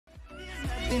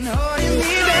Hey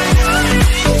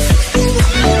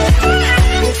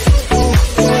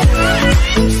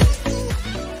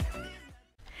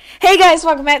guys,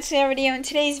 welcome back to another video. In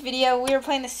today's video, we are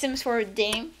playing the Sims 4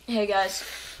 game. Hey guys,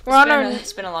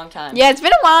 it's been a long time. Yeah, it's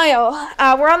been a while.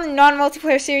 We're on the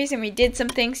non-multiplayer series, and we did some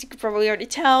things you could probably already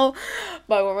tell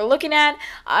by what we're looking at.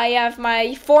 I have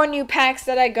my 4 new packs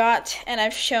that I got, and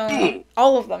I've shown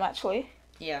all of them actually.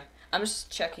 Yeah, I'm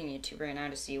just checking YouTube right now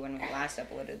to see when we last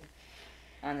uploaded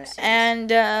on this series. And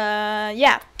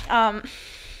yeah.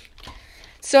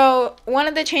 So one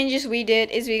of the changes we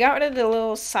did is we got rid of the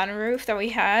little sunroof that we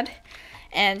had,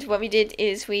 and what we did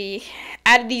is we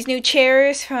added these new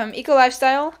chairs from Eco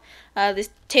Lifestyle.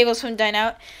 These tables from Dine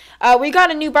Out. We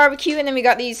got a new barbecue, and then we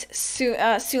got these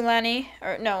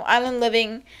Island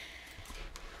Living.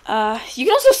 You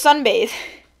can also sunbathe.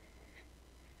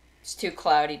 It's too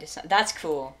cloudy to sun. That's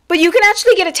cool. But you can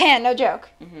actually get a tan, no joke.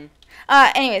 Mhm.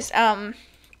 Anyways, and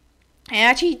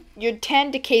actually your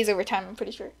tan decays over time, I'm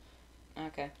pretty sure.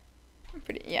 Okay.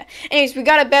 Yeah. Anyways, we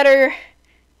got a better,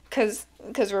 cause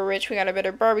we're rich. We got a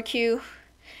better barbecue,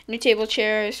 new table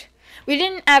chairs. We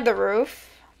didn't add the roof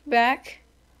back,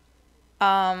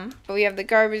 but we have the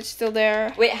garbage still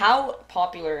there. Wait, how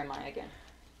popular am I again?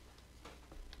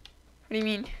 What do you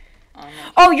mean?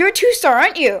 Oh, you're a 2-star,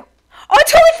 aren't you? Oh, I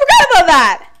totally forgot about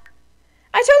that.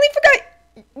 I totally forgot.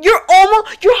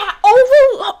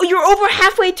 You're over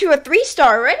halfway to a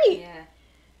 3-star already. Yeah.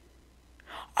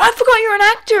 Oh, I forgot you're an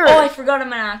actor. Oh, I forgot I'm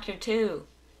an actor too.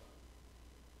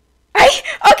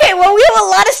 Okay, well, we have a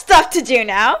lot of stuff to do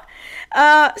now.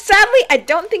 Sadly, I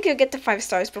don't think you'll get to 5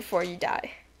 stars before you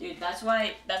die. Dude, that's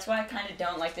why I kind of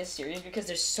don't like this series, because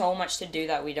there's so much to do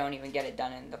that we don't even get it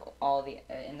done in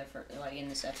in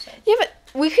this episode. Yeah, but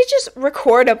we could just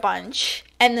record a bunch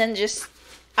and then just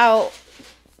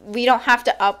we don't have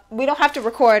to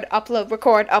record,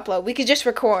 upload. We could just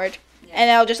record, and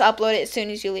I'll just upload it as soon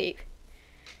as you leave.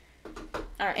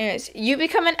 All right. Anyways, you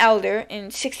become an elder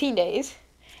in 16 days,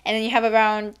 and then you have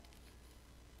around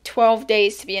 12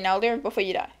 days to be an elder before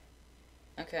you die.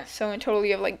 Okay. So in total,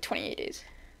 you have like 28 days.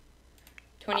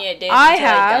 28 days until I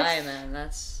die, man.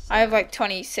 That's... I have like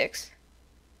 26.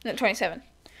 No, 27.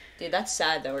 Dude, that's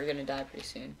sad that we're gonna die pretty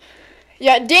soon.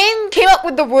 Yeah, Dane came up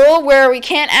with the rule where we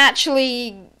can't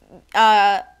actually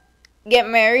get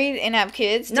married and have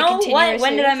kids. No, what?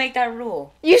 When did I make that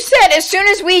rule? You said as soon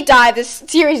as we die, this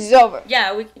series is over.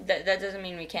 Yeah, that doesn't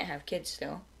mean we can't have kids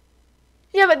still.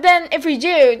 Yeah, but then if we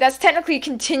do, that's technically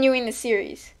continuing the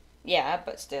series. Yeah,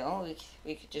 but still,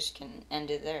 we can end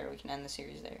it there. We can end the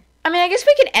series there. I mean, I guess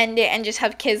we could end it and just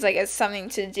have kids like as something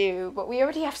to do, but we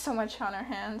already have so much on our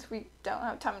hands. We don't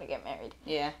have time to get married.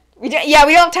 Yeah. We don't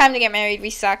have time to get married. We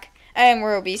suck. And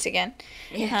we're obese again.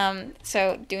 Yeah.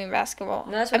 So doing basketball.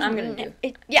 No, that's what I'm gonna do.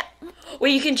 Yeah.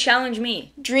 Wait, you can challenge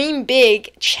me. Dream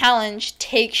big, challenge,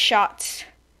 take shots,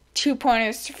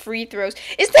 2-pointers, free throws.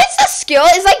 Is this a skill?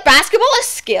 Is like basketball a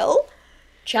skill?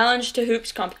 Challenge to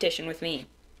hoops competition with me.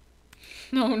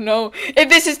 No. If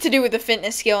this is to do with the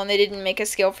fitness skill and they didn't make a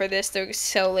skill for this, they're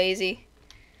so lazy.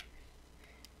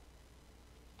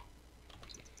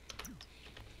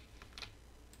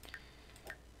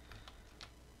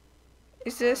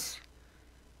 Is this?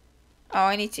 Oh,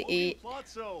 I need to eat.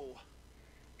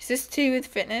 Is this to do with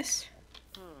fitness?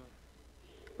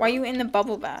 Why are you in the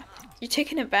bubble bath? You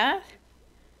taking a bath?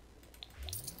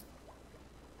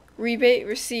 Rebate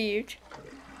received.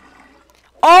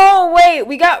 Oh, wait.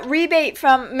 We got rebate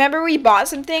from... Remember we bought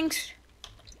some things?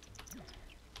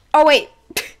 Oh, wait.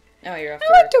 Oh, you're off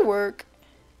I like to work.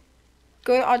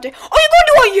 Go to audition. Oh,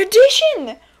 you're going to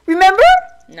audition! Remember?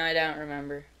 No, I don't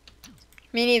remember.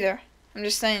 Me neither. I'm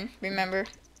just saying, remember.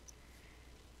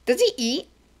 Does he eat?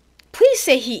 Please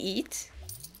say he eats.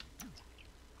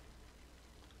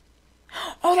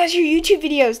 Oh, that's your YouTube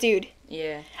videos, dude.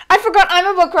 Yeah. I forgot I'm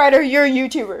a book writer. You're a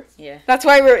YouTuber. Yeah. That's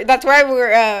why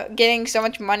we're getting so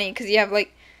much money, because you have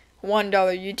like $1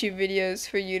 YouTube videos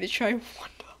for you to try $1.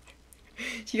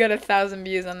 You got 1,000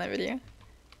 views on that video.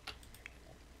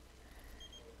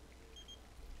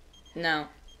 No.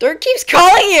 Dirk keeps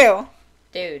calling you.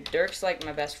 Dude, Dirk's like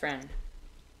my best friend.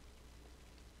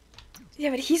 Yeah,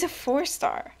 but he's a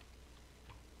 4-star.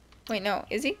 Wait, no,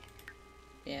 is he?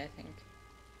 Yeah, I think.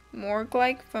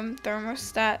 Morgue-like from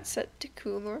thermostat set to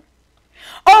cooler.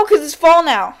 Oh, because it's fall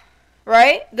now,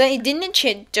 right? Then it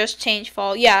didn't just change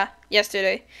fall. Yeah,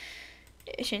 yesterday.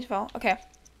 It changed fall. Okay.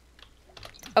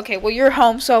 Okay, well, you're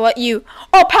home, so I'll let you...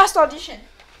 Oh, past audition.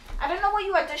 I don't know what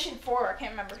you auditioned for. I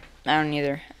can't remember. I don't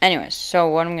either. Anyways, so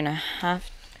what I'm gonna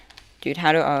have... Dude,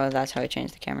 how do... Oh, that's how I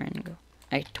change the camera and go.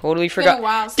 I totally forgot. Been a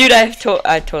while Dude,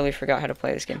 I totally forgot how to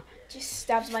play this game. Just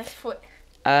stabs my foot.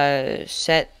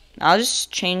 Set. I'll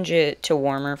just change it to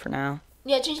warmer for now.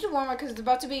 Yeah, change it to warmer because it's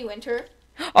about to be winter.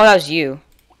 Oh, that was you.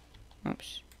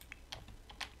 Oops.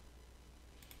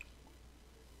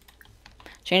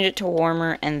 Change it to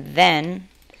warmer, and then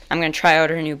I'm gonna try out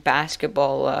her new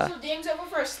basketball. So Dame's over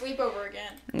for a sleepover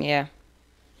again. Yeah.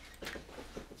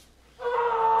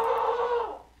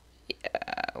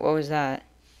 What was that?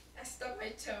 I stubbed my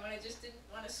toe and I just didn't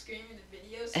want to scream in the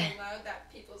video so loud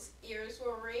that people's ears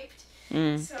were raped.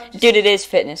 So Dude, it is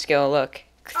fitness skill. Look,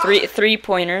 three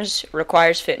pointers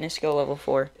requires fitness skill level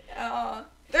 4.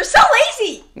 They're so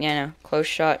lazy. Yeah, no, close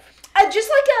shot. Just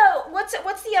like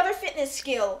what's the other fitness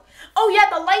skill? Oh yeah,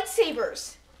 the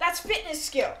lightsabers. That's fitness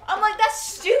skill. I'm like, that's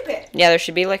stupid. Yeah, there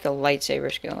should be like a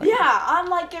lightsaber skill. Yeah, I'm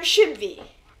like, there should be.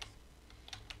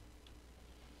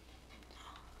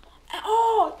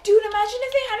 Oh, dude, imagine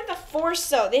if they had the Force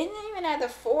though. They didn't even have the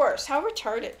Force. How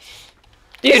retarded.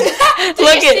 Dude, Did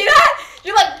look you see that?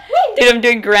 You're like, wait. Dude, I'm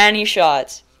doing granny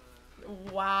shots.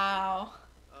 Wow.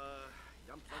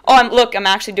 Oh, I'm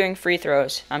actually doing free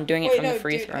throws. I'm doing it from the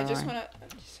free throw I just line. want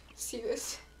to see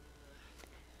this.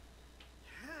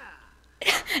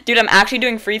 Dude, I'm actually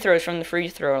doing free throws from the free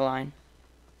throw line.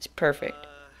 It's perfect.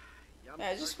 Yeah,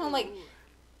 I just want like,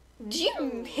 do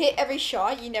you hit every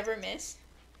shot you never miss?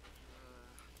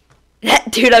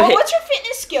 Dude, I'm What's your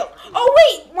fitness skill? Oh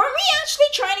wait, weren't we actually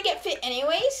trying to get fit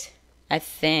anyways? I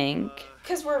think.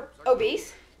 Cause we're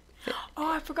obese.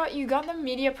 Oh, I forgot you got the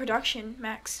media production,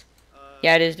 Max.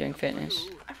 Yeah, it is doing fitness.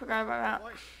 I forgot about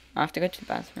that. I'll have to go to the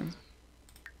bathroom.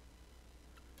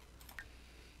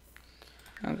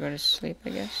 I'll go to sleep, I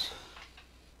guess.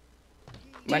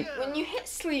 Dude, when you hit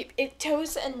sleep, it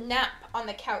tells a nap on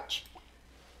the couch.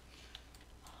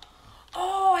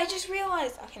 Oh, I just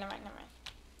realized. Okay, never mind.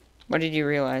 What did you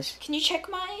realize? Can you check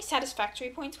my satisfactory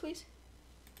points, please?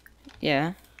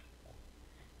 Yeah.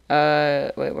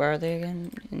 Wait, where are they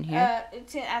again? In here?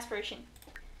 It's in aspiration.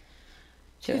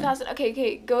 2,000. 2,000.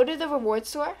 Okay. Go to the reward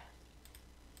store.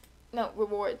 No,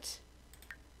 rewards.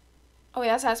 Oh,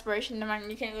 yeah, that's aspiration. Never mind.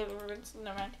 You can't go to the rewards.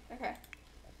 Never mind. Okay.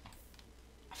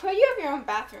 I forgot you have your own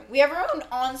bathroom. We have our own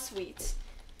en-suites.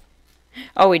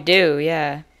 Oh, we do,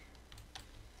 yeah.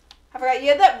 I forgot you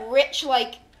have that rich,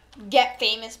 like, get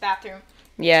famous bathroom.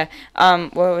 Yeah.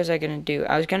 What was I gonna do?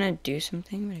 I was gonna do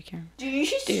something, but I can't. Dude, you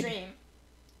should stream.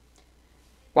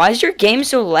 Why is your game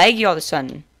so laggy all of a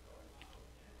sudden?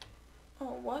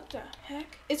 Oh, what the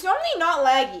heck? It's normally not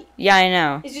laggy. Yeah, I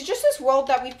know. Is it just this world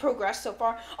that we've progressed so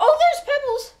far? Oh, there's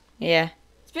Pebbles. Yeah.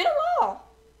 It's been a while.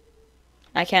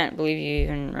 I can't believe you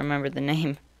even remembered the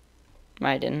name.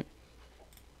 I didn't.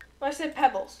 Well, I said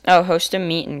Pebbles. Oh, host a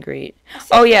meet and greet.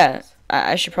 Oh, yeah.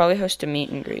 I should probably host a meet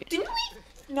and greet. Didn't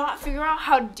we not figure out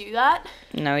how to do that?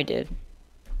 No, we did.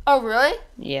 Oh, really?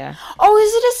 Yeah. Oh,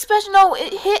 is it a special? No,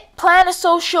 it hit plan a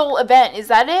social event. Is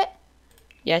that it?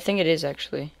 Yeah, I think it is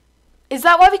actually. Is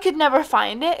that why we could never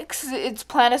find it? Because it's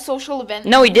plan a social event?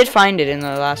 No, we did find it in the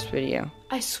last video.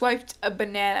 I swiped a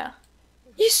banana.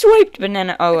 You swiped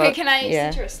banana. Oh, okay, can I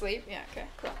yeah. sit you asleep? Yeah, okay,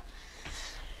 cool.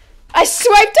 I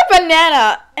swiped a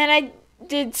banana, and I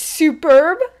did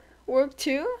superb work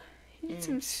too. You did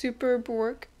some superb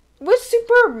work. What's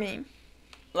superb mean?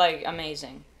 Like,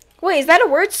 amazing. Wait, is that a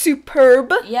word?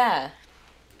 Superb? Yeah.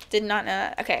 Did not know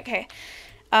that. Okay.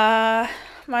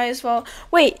 Might as well.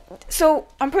 Wait, so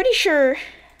I'm pretty sure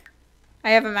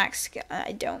I have a max skill.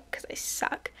 I don't, because I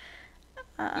suck.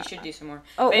 You should do some more.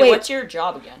 Oh, wait, what's your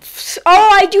job again? Oh,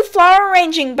 I do flower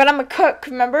arranging, but I'm a cook,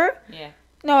 remember? Yeah.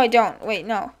 No, I don't. Wait,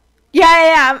 no.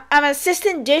 Yeah. I'm an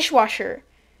assistant dishwasher.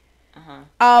 Uh-huh.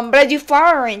 But I do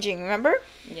flower arranging, remember?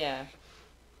 Yeah.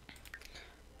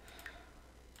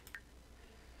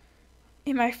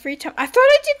 In my free time. I thought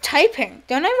I did typing.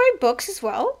 Don't I write books as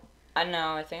well? I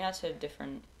know. I think that's a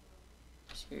different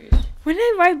series. When did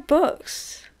I write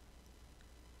books?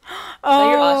 Is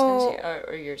that your Austin series,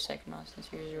 or your second Austin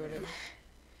series or whatever?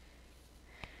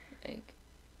 Like,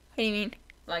 What do you mean?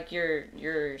 like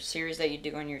your series that you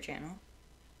do on your channel?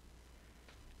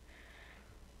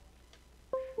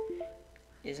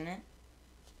 Isn't it?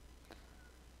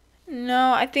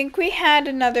 No, I think we had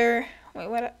another. Wait,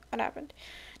 what happened?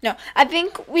 No, I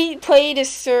think we played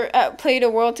a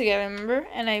world together. Remember?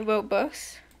 And I wrote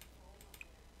books.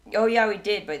 Oh yeah, we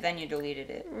did, but then you deleted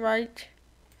it. Right,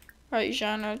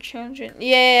 genre, children.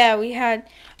 Yeah, we had.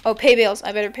 Oh, pay bills.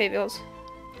 I better pay bills.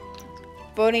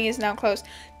 Voting is now closed.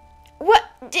 What?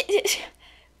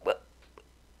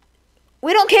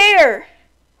 We don't care.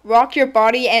 Rock Your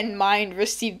Body and Mind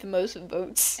received the most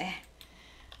votes.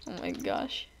 Oh my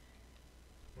gosh.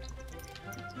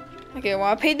 Okay, well,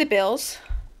 I paid the bills.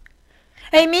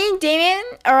 Hey, me and Damien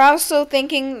are also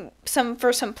thinking some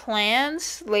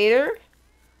plans later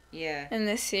Yeah. in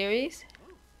this series.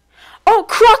 Oh,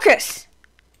 crocus!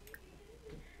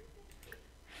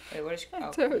 Wait, what is...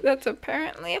 That's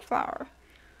apparently a flower.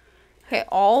 Okay,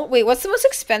 wait, what's the most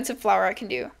expensive flower I can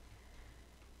do?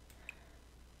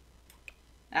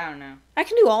 I don't know. I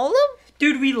can do all of them?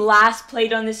 Dude, we last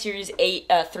played on this series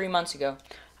 3 months ago.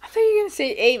 I thought you were going to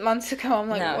say 8 months ago. I'm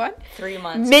like, No, what? 3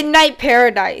 months. Midnight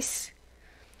Paradise.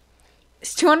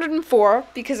 It's 204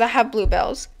 because I have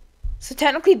bluebells. So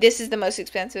technically this is the most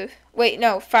expensive. Wait,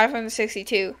 no,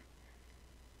 562.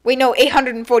 Wait, no,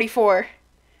 844.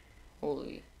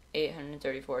 Holy,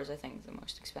 834 is I think the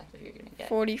most expensive you're gonna get.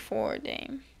 44,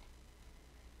 Dame.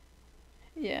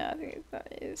 Yeah, I think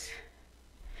that is.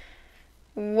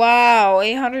 Wow,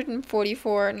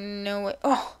 844. No way.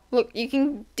 Oh, look, you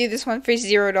can do this one for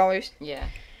 $0. Yeah.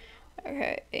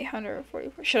 Okay,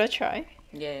 844. Should I try?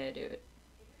 Yeah, do it.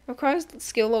 Requires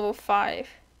skill level 5.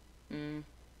 Mm.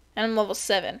 And I'm level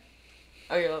 7.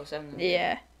 Oh, you're level 7.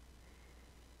 Yeah.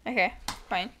 Okay,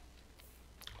 fine.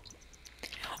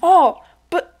 Oh,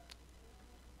 but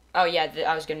Oh, yeah,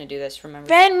 I was gonna do this, remember?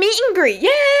 fan meet and greet.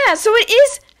 Yeah, so it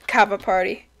is Kava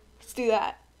party. Let's do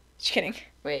that. Just kidding.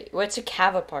 Wait, what's a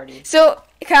Kava party? So,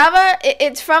 Kava,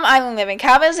 it's from Island Living.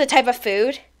 Kava is a type of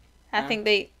food. I think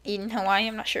they eat in Hawaii,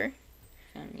 I'm not sure.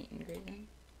 Meet and greet then.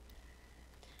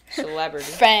 Celebrity.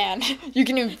 Fan. You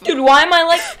can even... Dude, why am I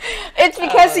like... It's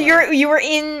because you were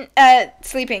in,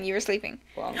 sleeping. You were sleeping.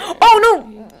 Well, Oh,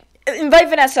 no! Invite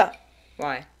Vanessa.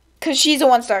 Why? Because she's a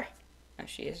 1-star. Oh,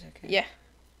 she is? Okay. Yeah.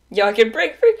 Yo, I can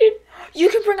bring freaking... You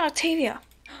can bring Octavia.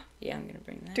 Yeah, I'm gonna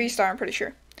bring that. 3-star, I'm pretty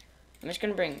sure. I'm just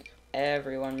gonna bring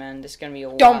everyone, man. This is gonna be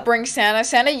a Don't wild... bring Santa.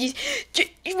 Santa, we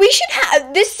should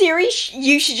have... This series,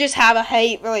 you should just have a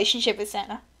hate relationship with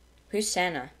Santa. Who's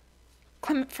Santa?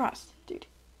 Clement Frost, dude.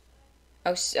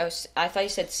 Oh, I thought you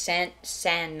said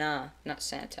Santa, not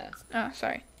Santa. Oh,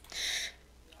 sorry.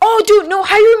 Oh, dude, no,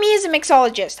 hire me as a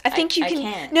mixologist. I think you I can...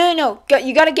 can't. No.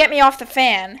 You gotta get me off the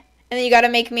fan, and then you gotta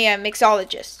make me a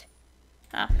mixologist.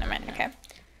 Oh, never mind, okay.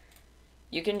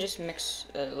 You can just mix,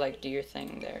 do your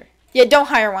thing there. Yeah, don't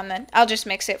hire one then. I'll just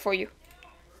mix it for you.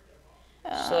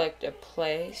 Select a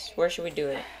place. Where should we do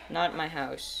it? Not my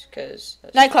house, because...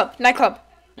 Nightclub. Nightclub?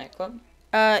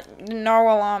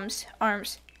 Narwhal Arms.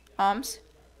 Oh,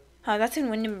 that's in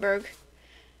Windenburg.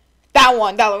 That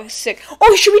looks sick.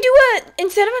 Oh, should we do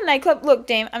instead of a nightclub? Look,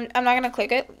 Dame, I'm not gonna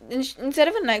click it. Instead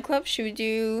of a nightclub, should we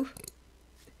do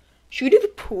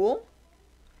the pool?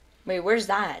 Wait, where's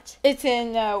that? It's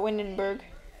in Windenburg.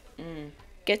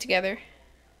 Get together.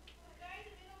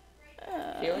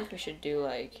 I feel like we should do,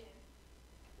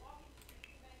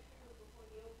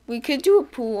 We could do a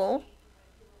pool.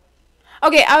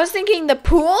 Okay, I was thinking the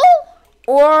pool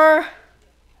or...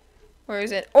 Where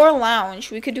is it? Or a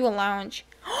lounge. We could do a lounge.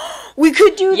 We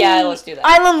could do let's do that.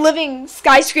 Island Living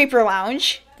Skyscraper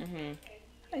Lounge. Mm-hmm.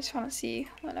 I just want to see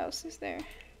what else is there.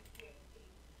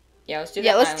 Yeah, let's do that.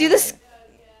 Yeah, let's do this.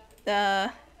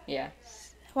 Yeah.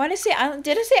 Why did I say Island?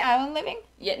 Did I say Island Living?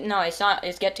 Yeah, no, it's not.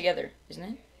 It's Get Together, isn't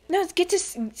it? No, it's Get to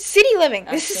City Living.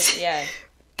 Oh, yeah.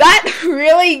 That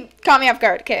really caught me off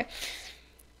guard. Okay.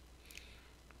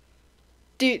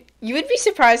 Dude, you would be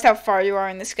surprised how far you are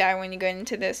in the sky when you go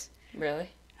into this. Really?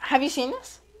 Have you seen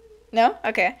this? No?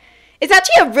 Okay. It's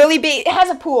actually a really big... It has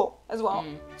a pool as well.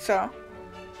 So.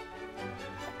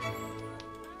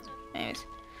 Anyways.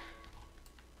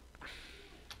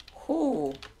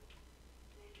 Ooh.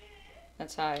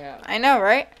 That's high up. I know,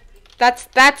 right?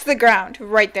 That's the ground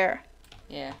right there.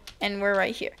 Yeah. And we're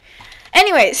right here.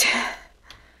 Anyways.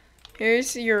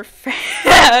 Here's your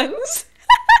fans.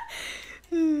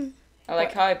 I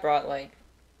like how I brought, like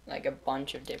a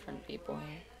bunch of different people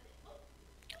here.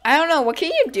 I don't know. What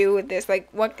can you do with this? Like,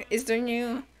 what is there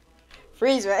new?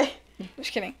 Freeze, right?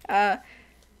 Just kidding.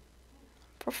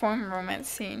 Perform a romance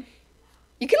scene.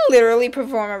 You can literally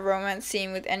perform a romance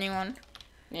scene with anyone.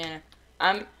 Yeah.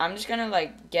 I'm just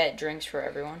gonna, get drinks for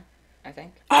everyone, I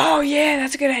think. Oh, yeah.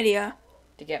 That's a good idea.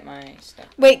 To get my stuff.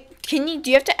 Wait, do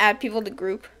you have to add people to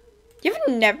group? You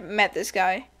haven't never met this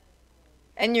guy.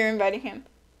 And you're inviting him.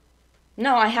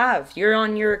 No, I have. You're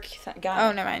on your guy.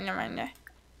 Oh, never mind. No.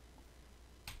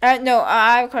 No,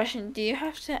 I have a question. Do you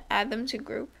have to add them to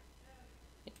group?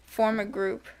 Form a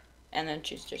group. And then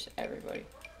choose just everybody.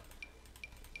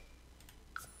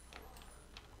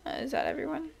 Is that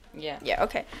everyone? Yeah. Yeah,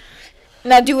 okay.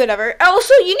 Now do whatever.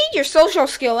 Also, you need your social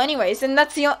skill anyways, and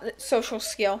that's the social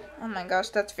skill. Oh my gosh,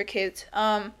 that's for kids.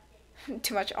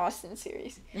 Too much Austin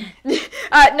series.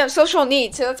 No, social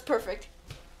need, so that's perfect.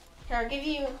 Here, I'll give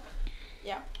you...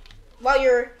 Yeah. While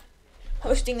you're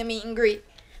hosting the meet and greet.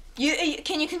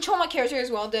 Can you control my character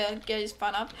as well to get his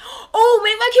fun up? Oh,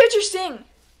 make my character sing.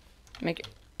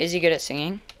 Is he good at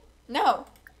singing? No.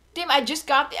 Damn, I just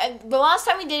got the last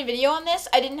time we did a video on this,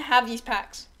 I didn't have these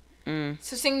packs.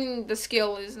 So singing the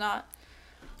skill is not.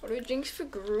 What are drinks for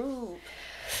group?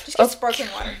 Just get sparkling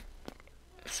water.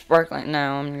 Sparkling?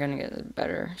 No, I'm gonna get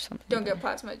better something. Don't get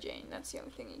plasma Jane. That's the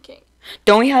only thing you can't.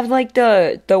 Don't we have like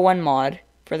the one mod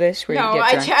for this? Where No, you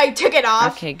get drunk? I took it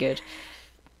off. Okay, good.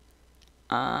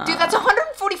 Dude, that's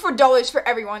 $144 for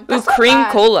everyone. That's ooh, cream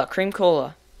cola. Cream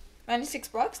cola.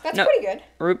 $96? That's pretty good.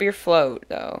 Root beer float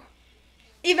though.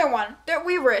 Either one.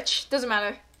 We rich. Doesn't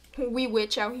matter. We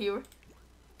witch out here.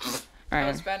 Alright.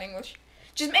 That's bad English.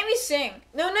 Just make me sing.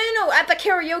 No. At the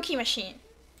karaoke machine.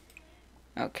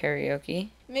 Oh, karaoke.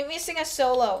 Make me sing a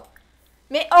solo.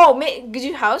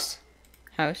 Do house?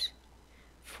 House.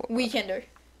 Weekender.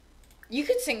 You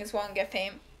could sing as well and get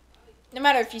fame. No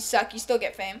matter if you suck, you still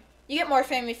get fame. You get more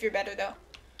fame if you're better, though.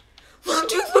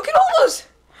 Dude, look at all those.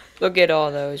 Look at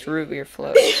all those root beer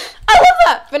floats. I love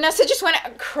that. Vanessa just went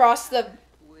across the...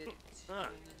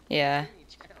 Yeah.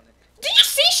 Did you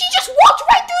see? She just walked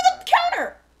right through the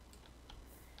counter.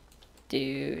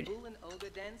 Dude.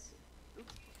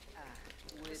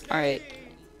 Alright.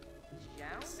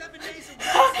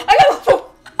 I got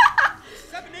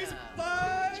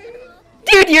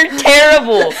Dude, you're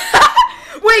terrible.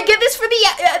 Wait, get this for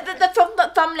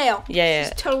the thumbnail. Yeah.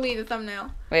 It's totally the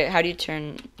thumbnail. Wait, how do you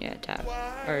turn? Yeah, tab.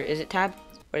 Or is it tab?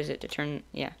 What is it to turn?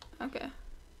 Yeah. Okay.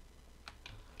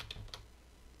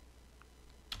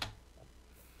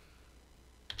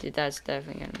 Dude, that's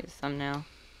definitely gonna be the thumbnail.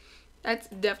 That's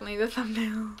definitely the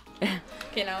thumbnail.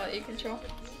 Okay, now let you control.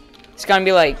 It's gonna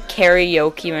be like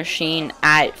karaoke machine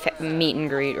at meet and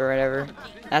greet or whatever.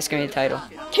 That's gonna be the title.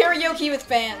 Karaoke with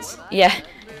fans. Yeah.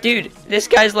 Dude, this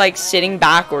guy's like sitting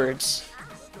backwards.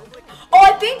 Oh,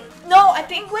 I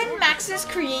think when Maxis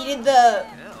created the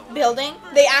building,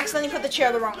 they accidentally put the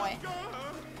chair the wrong way.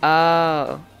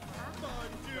 Oh.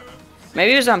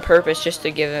 Maybe it was on purpose just to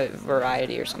give it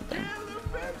variety or something.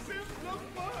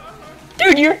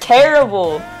 Dude, you're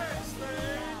terrible.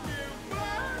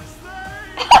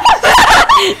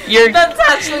 That's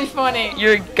actually funny.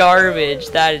 You're garbage.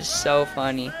 That is so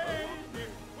funny.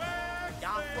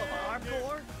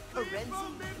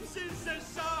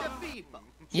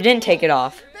 You didn't take it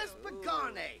off.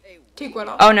 Take what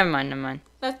off? Oh, never mind.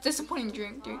 That's disappointing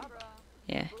drink, dude.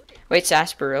 Yeah. Wait,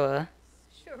 sarsaparilla.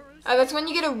 That's when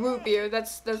you get a root beer.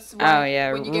 That's when, oh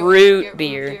yeah, when you get root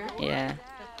beer. Yeah.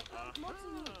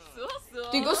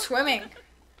 Dude, go swimming.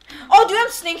 Oh, dude, I'm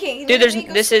stinking. Dude,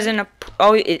 this isn't a.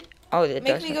 It make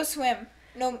does. Me go swim.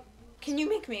 No, can you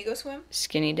make me go swim?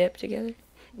 Skinny dip together.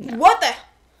 No. What the?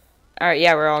 All right,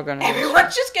 yeah, we're all gonna.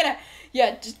 Everyone's just gonna.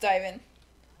 Yeah, just dive in.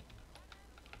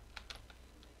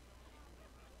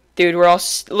 Dude, we're all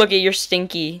look at you're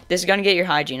stinky. This is gonna get your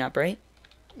hygiene up, right?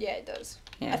 Yeah, it does.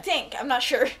 Yeah. I think. I'm not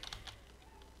sure.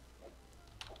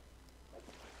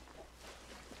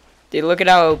 Dude, look at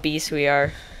how obese we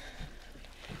are.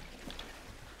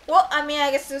 Well, I mean,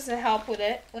 I guess this would help with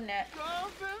it, wouldn't it?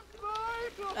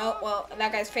 Oh well,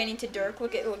 that guy's fainting to Dirk.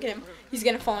 Look at him. He's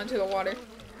gonna fall into the water.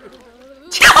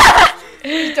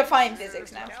 He's defying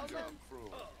physics now.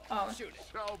 Oh. Look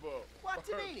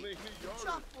how many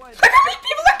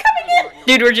people are coming in!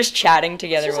 Dude, we're just chatting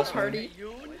together. It's just a party.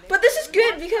 But this is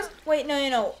good because wait,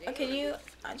 no. Can you?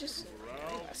 I just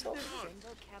myself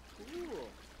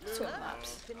swim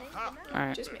laps.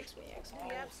 Alright. Just makes me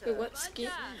excited. Wait, what ski?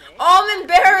 Oh, I'm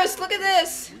embarrassed. Look at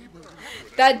this.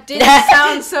 That didn't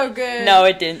sound so good. No,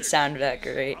 it didn't sound that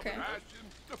great.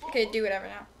 Okay, do whatever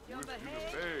now.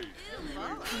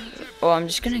 Well, I'm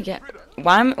just gonna get.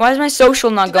 Why is my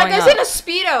social not going up? That guy's in a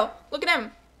Speedo. Look at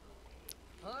him.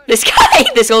 This guy,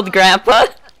 this old grandpa.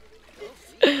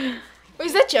 Wait,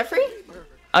 is that Jeffrey?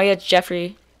 Oh yeah, it's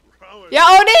Jeffrey. Yeah,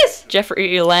 oh it is. Jeffrey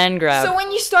Landgrab. So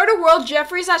when you start a world,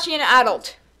 Jeffrey's actually an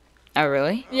adult. Oh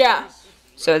really? Yeah.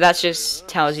 So that just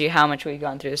tells you how much we've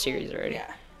gone through the series already.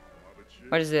 Yeah.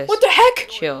 What is this? What the heck?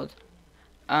 Chilled.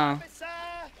 Oh.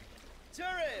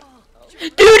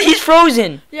 Dude, he's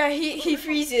frozen. Yeah, he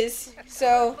freezes.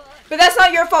 So, but that's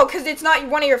not your fault because it's not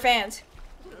one of your fans.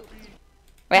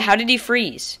 Wait, how did he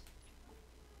freeze?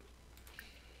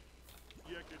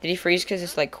 Did he freeze because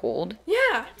it's like cold?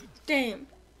 Yeah. Damn.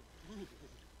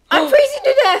 I'm freezing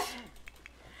to death.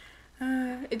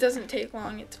 It doesn't take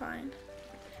long. It's fine.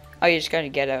 Oh, you just gotta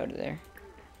get out of there.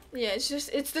 Yeah,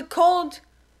 it's the cold.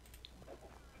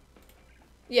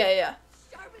 Yeah.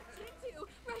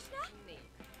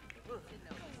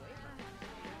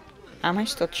 Am I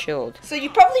still chilled? So you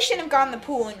probably shouldn't have gone in the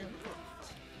pool, and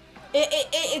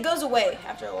it goes away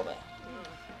after a little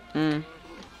bit.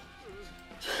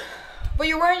 But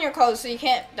you're wearing your clothes, so you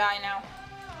can't die now.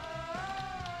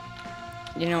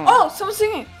 You know. Oh, someone's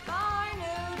singing.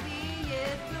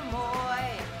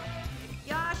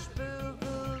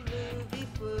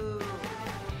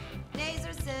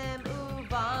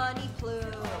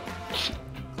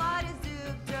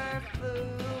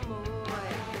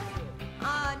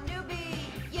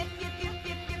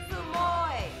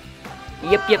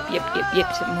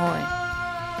 Yep, some more.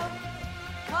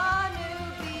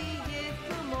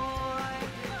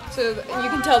 So you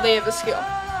can tell they have a skill.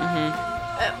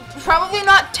 Probably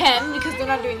not 10 because they're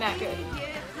not doing that good.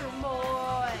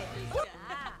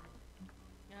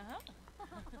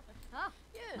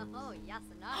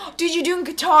 Dude, you're doing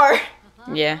guitar.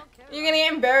 Yeah. You're gonna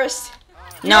get embarrassed.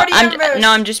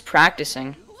 I'm just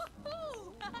practicing.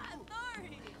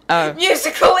 Oh.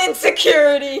 Musical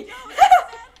insecurity.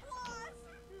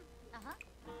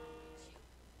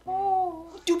 Oh,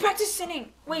 do practice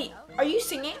singing. Wait, are you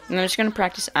singing? I'm just gonna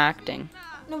practice acting.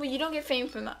 No, but you don't get fame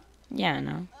from that. Yeah, I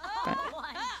know. But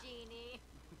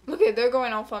Okay, they're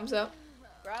going all thumbs up.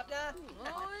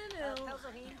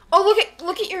 Oh,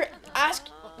 look at your ask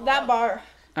that bar.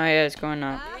 oh yeah, it's going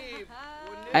up.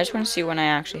 I just want to see when I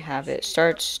actually have it.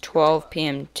 Starts 12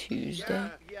 p.m. Tuesday.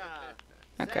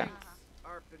 Okay.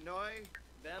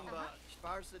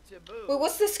 Wait,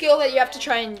 what's the skill that you have to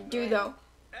try and do though?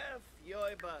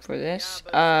 For this,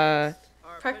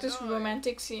 Practice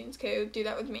romantic scenes. Okay, do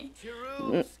that with me.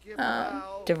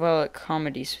 develop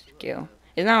comedy skill.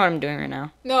 Isn't that what I'm doing right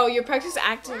now? No, you're practice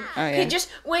acting. Oh, yeah. Okay, just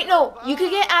wait. No, you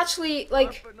could get actually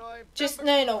like, just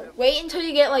no. Wait until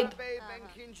you get like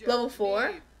level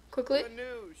 4 quickly.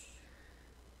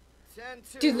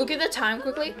 Dude, look at the time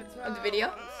quickly of the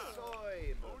video.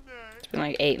 It's been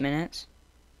like 8 minutes.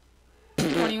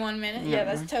 21 minutes. Yeah,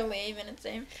 that's totally 8 minutes,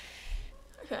 same.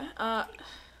 Okay.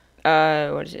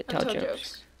 What is it? Tell Tell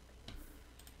jokes.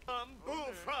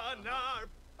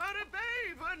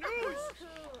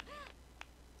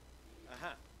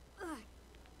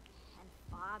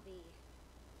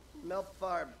 Milk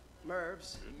farm,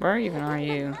 Mervs. Where even are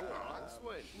you?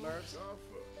 Mervs.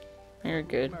 You're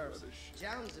good.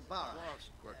 Down Zabara.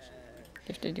 You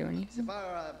have to do anything?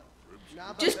 Zabara.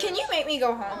 Just can you make me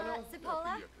go home?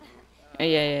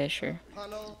 Yeah, sure. I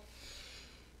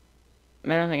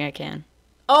don't think I can.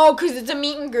 Oh, cause it's a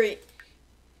meet and greet.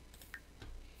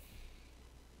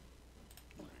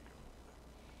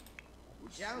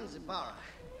 Down Zabara.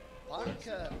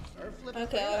 Okay, well,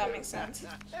 that makes sense.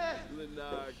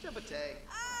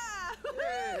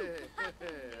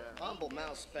 Humble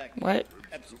mouse spec. What?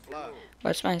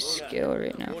 What's my skill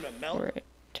right now for it?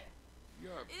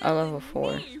 Oh, level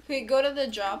 4. Okay, go to the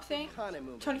job thing.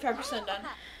 25% done.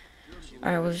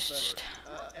 Alright, we'll just...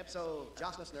 It's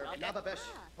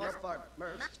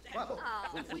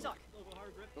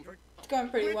going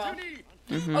pretty well.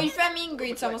 Mm-hmm. Oh, you found meet and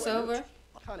greet's almost over.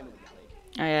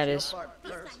 Oh, yeah, it is.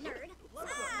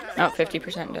 Oh,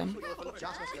 50% done.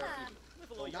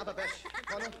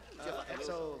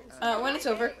 When it's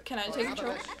over, can I take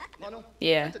control?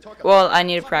 Yeah. Well, I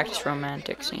need to practice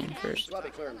romantic scene first. Yeah,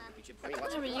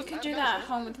 but you can do that at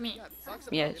home with me.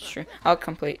 Yeah, it's true. I'll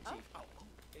complete.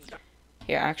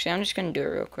 Here, actually, I'm just gonna do it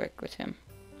real quick with him.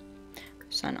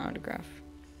 Sign autograph.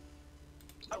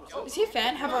 Is he a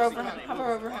fan? Have her over him. Have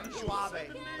her over him.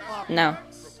 No.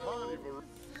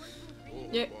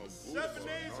 Yeah.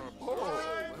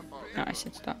 No, I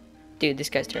said stop. Dude, this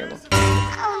guy's terrible.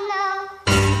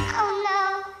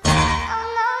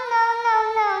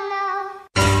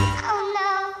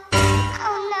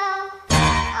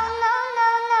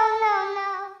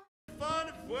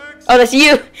 Oh, that's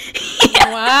you!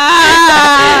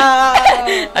 Wow!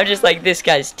 I'm just like, this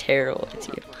guy's terrible. It's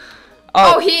you.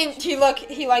 Oh, he liked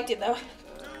it though.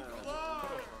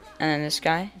 And then this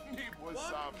guy.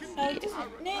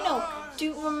 No.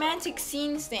 Do romantic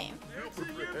scenes name.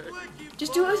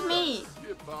 Just do it with me.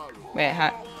 Wait,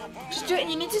 how? Just do it.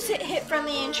 You need to hit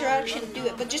friendly interaction. Do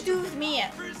it, but just do it with me.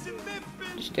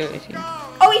 Just do it with you.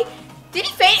 Oh, did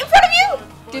he faint in front of you?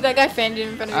 Dude, that guy fainted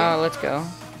in front of you. Oh, let's go.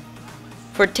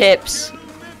 For tips.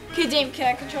 Okay, Dame, can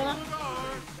I control that?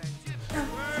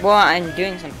 Well, I'm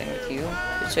doing something with you,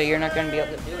 so you're not gonna be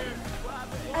able to do it.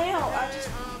 I know. I just.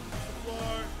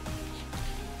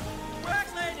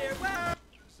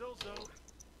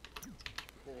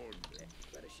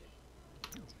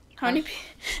 How many?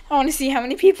 I want to see how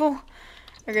many people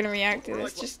are gonna react to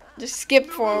this. Just skip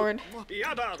forward.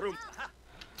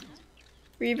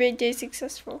 Rebate day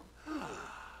successful.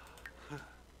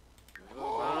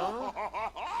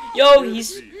 Yo,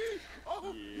 he's.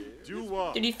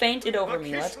 Dude, he fainted over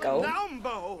me. Let's go.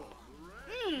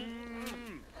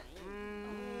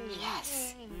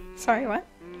 Yes. Sorry, what?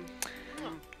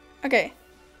 Okay.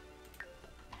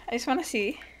 I just want to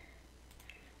see.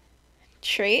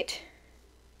 Trait.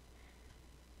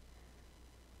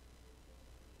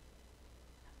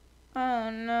 Oh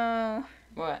no.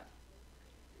 What?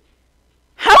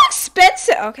 How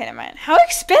expensive? Okay, never mind. How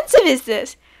expensive is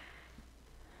this?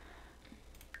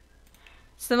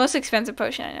 It's the most expensive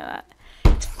potion, I know that.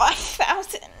 It's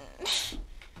 5,000.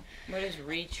 What is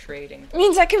retrading? It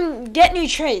means I can get new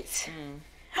traits.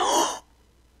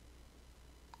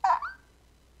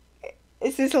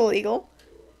 Is this illegal?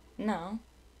 No.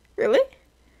 Really?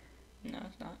 No,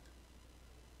 it's not.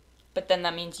 But then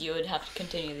that means you would have to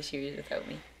continue the series without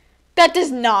me. That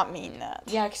does not mean that.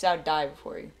 Yeah, because I would die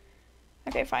before you.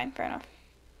 Okay, fine. Fair enough.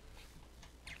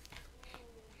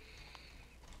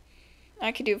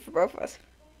 I could do it for both of us.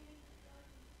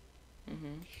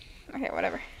 Okay,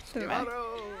 whatever. Doesn't matter.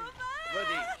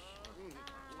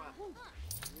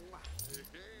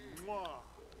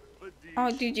 Oh,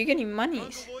 dude, you get any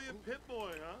monies?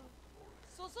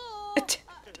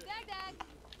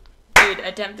 Dude,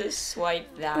 attempt to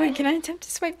swipe that. Wait, can I attempt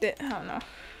to swipe it? Oh, no.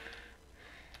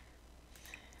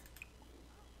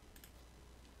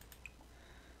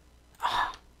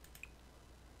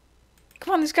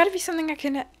 Come on, there's got to be something I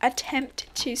can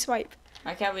attempt to swipe.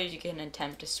 I can't believe you can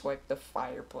attempt to swipe the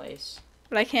fireplace.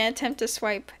 But I can't attempt to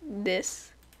swipe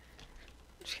this.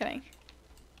 Just kidding.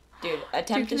 Dude,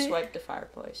 attempt Dude, to can I- swipe the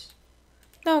fireplace.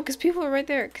 No, because people are right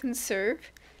there. Conserve.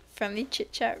 Friendly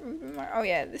chit chat. Oh,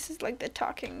 yeah, this is like the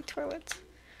talking toilets.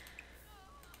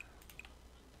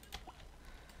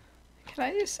 Can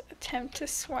I just attempt to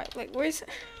swipe? Like, where's.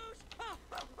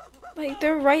 Like,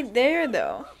 they're right there,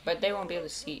 though. But they won't be able to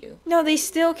see you. No, they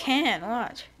still can.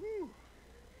 Watch.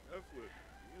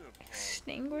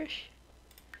 Extinguish.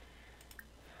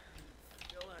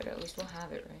 But at least we'll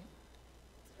have it,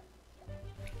 right?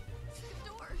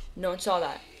 No one saw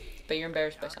that. But you're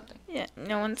embarrassed by something. Yeah,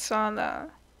 no one saw that.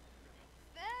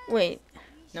 Wait.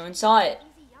 No one saw it.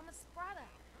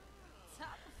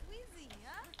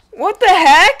 What the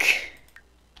heck?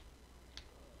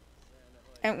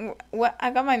 And what? I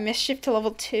got my mischief to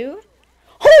level 2?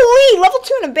 Holy! Level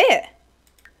 2 in a bit!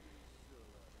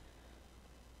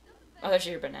 Oh, those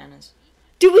are your bananas.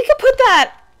 Dude, we could put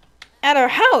that at our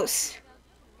house.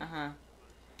 Uh-huh.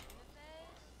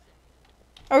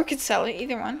 Or we could sell it,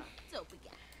 either one.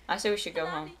 I say we should go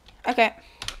home. Okay.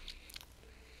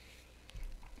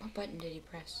 What button did he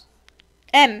press?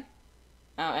 M.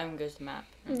 Oh, M goes to map.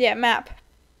 Yeah, map.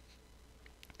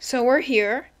 So we're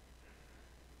here.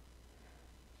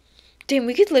 Damn,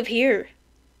 we could live here.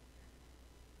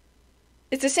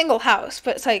 It's a single house,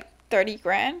 but it's like 30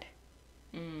 grand.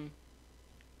 Mm.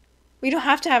 We don't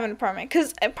have to have an apartment.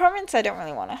 Because apartments, I don't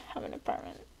really want to have an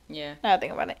apartment. Yeah. Now I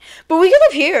think about it. But we could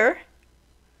live here.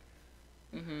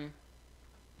 Mm-hmm.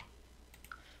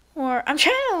 Or, I'm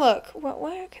trying to look.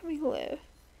 Where can we live?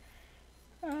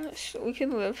 So we could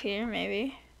live here,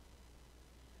 maybe.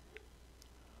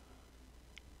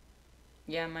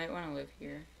 Yeah, I might want to live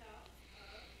here.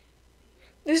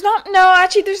 No,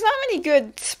 actually, there's not many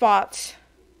good spots.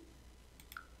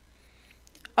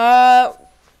 Not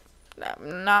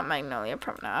Magnolia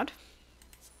Promenade.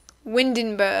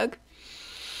 Windenburg.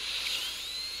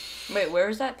 Wait, where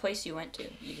was that place you went to?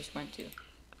 You just went to?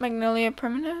 Magnolia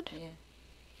Promenade? Yeah.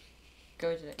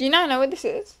 Go to it. Do you not know what this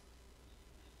is?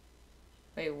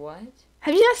 Wait, what?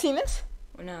 Have you not seen this?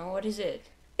 No, what is it?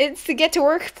 It's the get to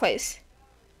work place.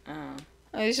 Oh.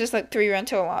 It's just like 3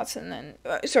 rental lots and then,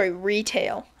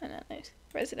 retail and then there's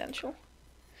residential.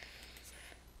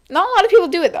 Not a lot of people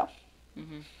do it though.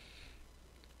 Mhm.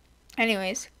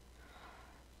 Anyways,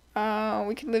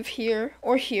 we could live here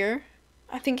or here.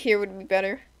 I think here would be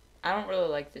better. I don't really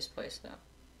like this place though.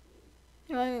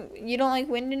 You don't like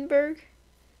Windenburg?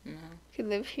 No. We could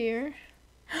live here.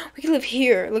 We could live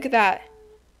here. Look at that.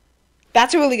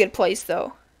 That's a really good place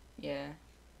though. Yeah.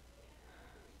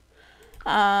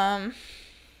 I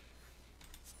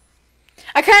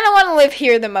kind of want to live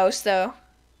here the most though.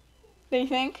 Do you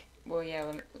think? Well, yeah.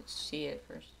 Let's see it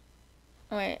first.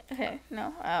 Wait. Okay.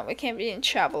 No. We can't be in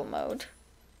travel mode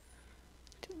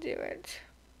to do it.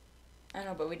 I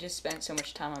know, but we just spent so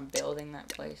much time on building that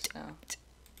place, so.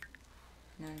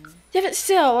 No. Yeah, but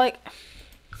still, like,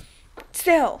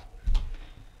 still.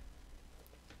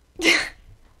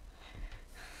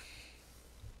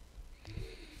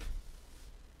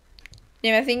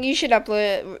 Yeah, I think you should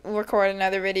record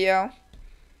another video.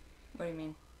 What do you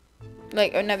mean?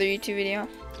 Like, another YouTube video.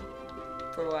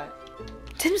 For what?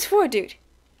 Sims 4, dude.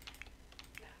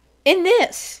 In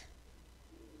this.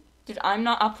 Dude, I'm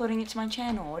not uploading it to my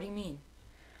channel. What do you mean?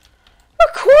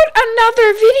 Record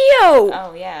another video!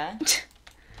 Oh, yeah.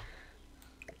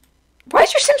 Why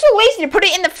is your sim so lazy to put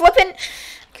it in the flippin'?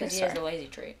 Because he has the lazy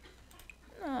trait.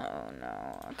 Oh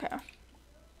no. Okay.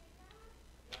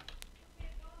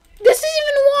 This is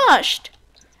even washed.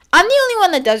 I'm the only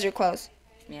one that does your clothes.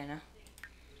 Yeah, no.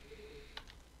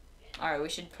 Alright, we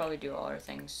should probably do all our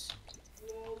things.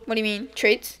 What do you mean?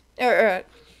 Traits? I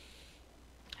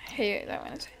hate that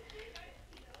one.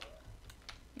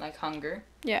 Like hunger.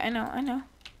 Yeah, I know.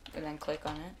 And then click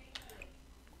on it.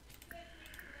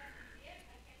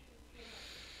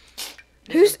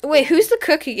 Who's the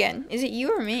cook again? Is it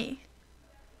you or me?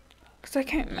 Because I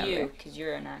can't remember. You, because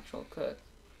you're an actual cook.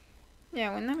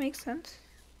 Yeah, wouldn't that make sense?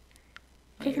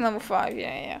 Cooking level 5,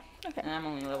 yeah. Okay. And I'm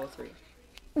only level 3.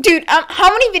 Dude, how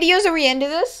many videos are we into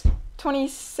this?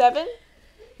 27?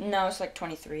 No, it's like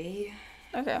 23.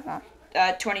 Okay, well.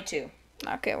 22.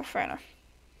 Okay, well, fair enough.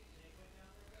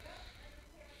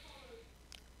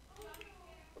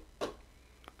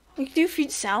 We could do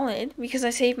fruit salad because I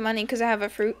save money because I have a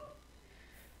fruit.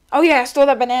 Oh yeah, I stole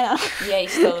that banana. Yeah, you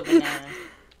stole the banana.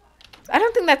 I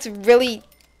don't think that's really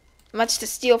much to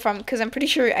steal from because I'm pretty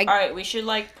sure I... Alright, we should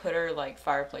like put our like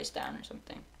fireplace down or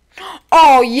something.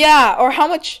 Oh yeah, or how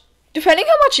much... Depending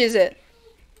how much is it?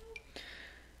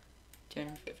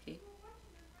 250.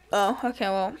 Oh, okay,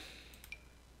 well...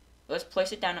 Let's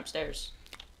place it down upstairs.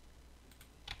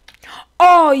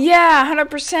 Oh yeah,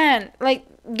 100%. Like,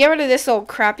 get rid of this old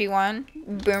crappy one.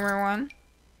 Boomer one.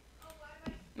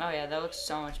 Oh yeah, that looks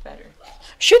so much better.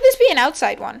 Should this be an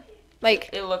outside one? Like...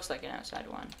 It looks like an outside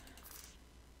one.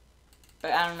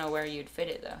 But I don't know where you'd fit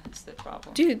it though. That's the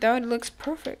problem. Dude, that looks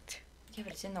perfect. Yeah,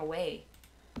 but it's in the way.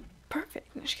 Perfect.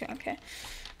 I'm just kidding. Okay.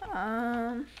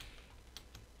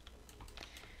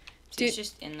 It's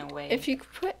just in the way. If you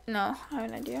could put... No, I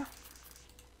have an idea.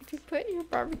 If you put your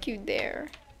barbecue there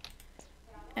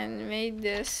and made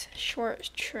this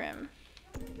short trim.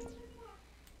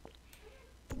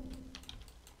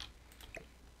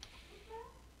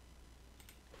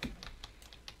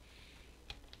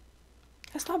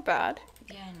 That's not bad.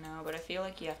 Yeah, I know, but I feel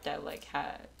like you have to like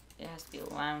it has to be a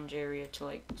lounge area to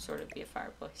like sort of be a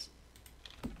fireplace.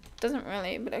 Doesn't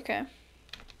really, but okay.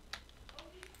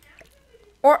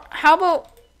 Or how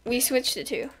about we switch the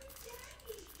two?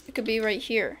 It could be right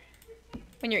here.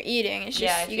 When you're eating, it's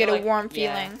just you get a warm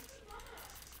feeling.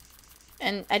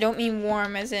 And I don't mean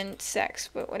warm as in sex,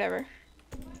 but whatever.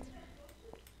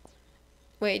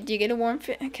 Wait, do you get a warm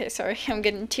fit? Okay, sorry, I'm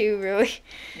getting two really.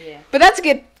 Yeah. But that's a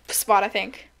good spot, I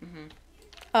think. Mhm.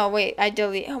 Oh wait, I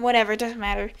delete. Whatever, it doesn't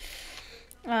matter.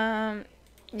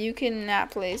 You can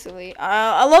nap lazily.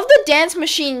 I love the dance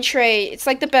machine tray. It's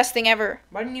like the best thing ever.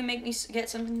 Why didn't you make me get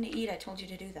something to eat? I told you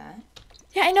to do that.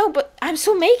 Yeah, I know, but I'm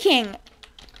still making.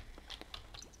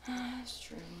 That's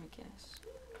true, I guess.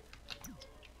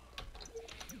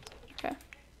 Okay.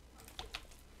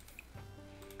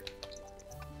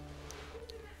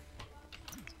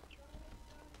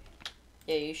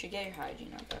 Yeah, you should get your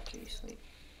hygiene up after you sleep.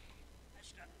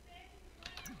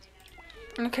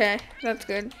 Okay, that's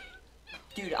good.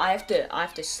 Dude, I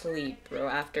have to sleep, bro.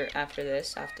 After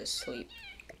this, I have to sleep,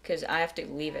 cause I have to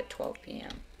leave at 12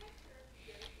 p.m.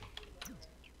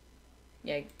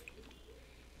 Yeah.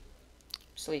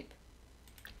 Sleep.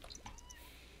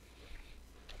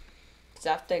 Cause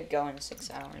I have to go in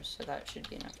 6 hours, so that should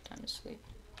be enough time to sleep.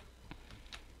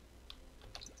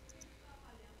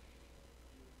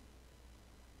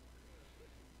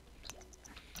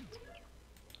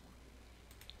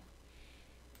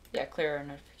 Yeah, clear our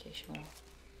notification wall.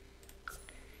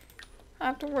 I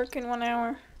have to work in 1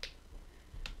 hour.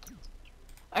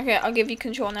 Okay, I'll give you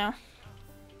control now.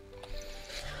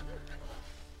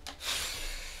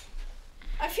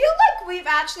 I feel like we've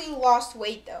actually lost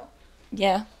weight though.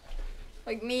 Yeah.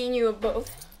 Like me and you have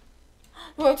both.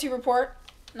 Loyalty report.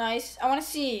 Nice. I want to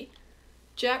see.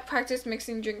 Jack practice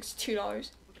mixing drinks $2.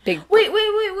 Big. Wait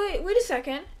a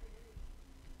second.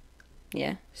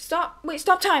 Yeah. Stop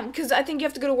time, because I think you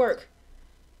have to go to work.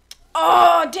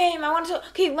 Oh, damn, I want to...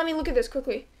 Okay, let me look at this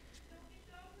quickly.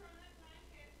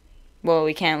 Well,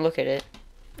 we can't look at it.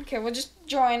 Okay, we'll just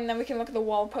join, and then we can look at the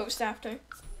wall post after.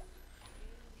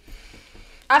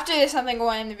 After this, something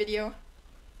going in the video.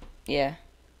 Yeah.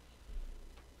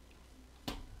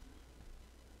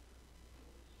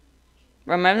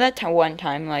 Remember that one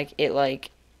time, like, it,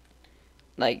 like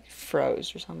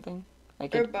froze or something?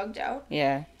 Like Or it, bugged out.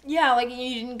 yeah. Yeah, like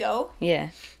you didn't go. Yeah.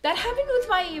 That happened with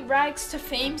my Rags to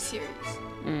Fame series.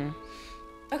 Mm.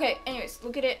 Okay, anyways,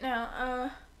 look at it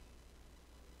now.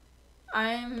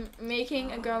 I'm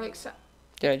making a garlic salad.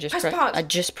 Dude, Pause. I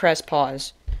just pressed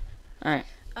pause. Alright.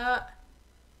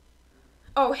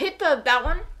 Oh, hit that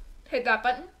one. Hit that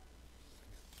button.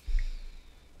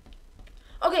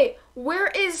 Okay, where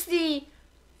is the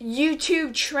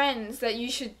YouTube trends that you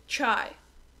should try?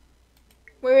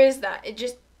 Where is that? It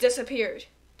just disappeared.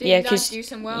 Did Yeah, you not because do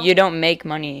some well? you don't make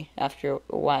money after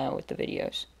a while with the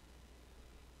videos.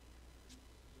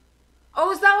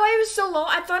 Oh, is that why it was so low?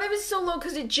 I thought it was so low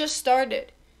because it just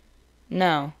started.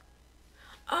 No.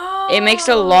 Oh. It makes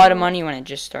a lot of money when it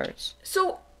just starts.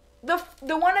 So, the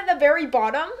one at the very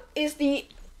bottom is the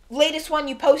latest one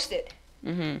you posted.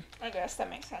 Mm-hmm. I guess that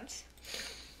makes sense.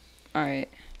 Alright.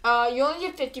 You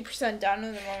only get 50% down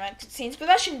in the romantic scenes, but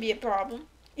that shouldn't be a problem.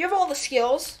 You have all the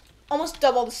skills. Almost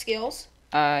double the skills.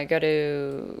 I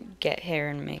gotta get hair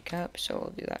and makeup, so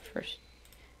we'll do that first.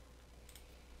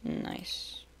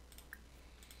 Nice.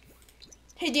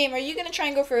 Hey, Dame, are you going to try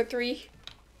and go for a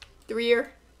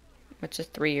three-year? What's a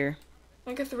 3-year?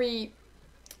 Like a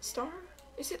 3-star?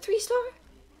 Is it 3-star?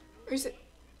 Or is it...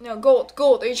 No, gold.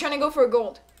 Gold. Are you trying to go for a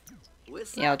gold?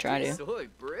 Yeah, I'll try to.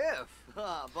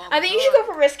 I think you should go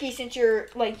for risky since you're,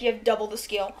 like, you have double the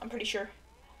skill. I'm pretty sure.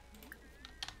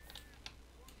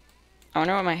 I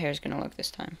wonder what my hair is gonna look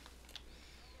this time.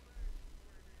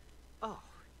 Oh,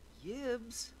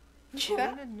 Yibs.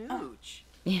 Yeah. Nooch.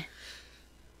 Yeah.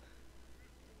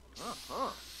 Uh-huh.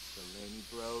 Delaney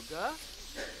Broga.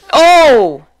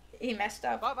 Oh! He messed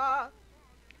up. Baba.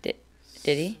 Did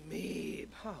he? Smeeb.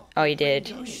 Oh, he did.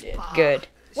 He did. Good.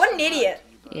 What an idiot.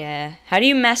 Yeah. How do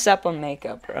you mess up on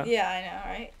makeup, bro? Yeah, I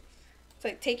know, right? It's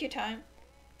like, take your time.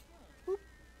 Boop.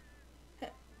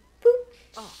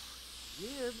 Oh,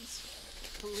 Yibs.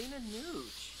 Polina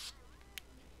Nooch.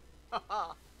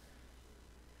 Haha.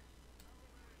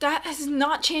 That has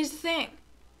not changed a thing.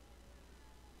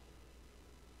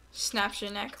 Snaps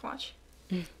your neck, watch.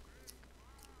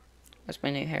 That's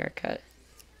my new haircut.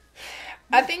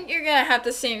 I think you're gonna have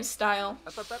the same style.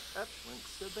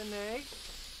 Links to the nay.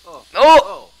 Oh.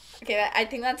 Oh! Okay, I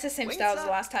think that's the same Wings style as up.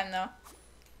 the last time, though.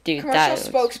 Dude, Commercial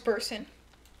spokesperson.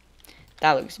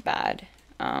 that looks bad.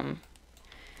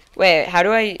 Wait, how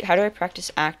do I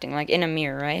practice acting? Like in a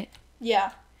mirror, right?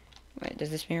 Yeah. Wait, does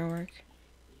this mirror work?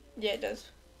 Yeah, it does.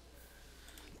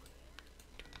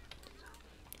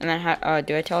 And then how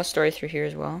do I tell a story through here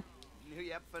as well?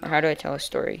 Or how do I tell a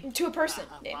story? To a person,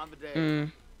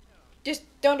 Dave. Just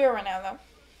don't do it right now, though.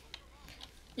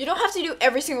 You don't have to do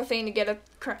every single thing to get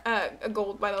a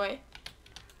gold, by the way.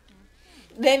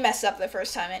 They messed up the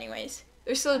first time anyways.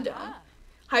 They're so dumb.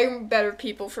 Hire better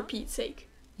people for Pete's sake.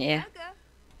 Yeah.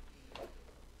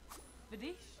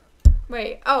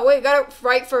 Wait, got it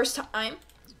right first time?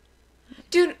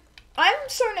 Dude, I'm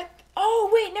starting to... Oh,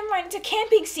 wait, never mind. It's a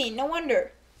camping scene. No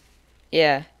wonder.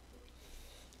 Yeah.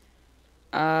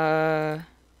 Ask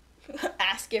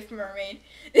if mermaid.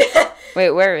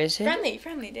 Wait, where is it?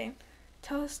 Friendly, Dave.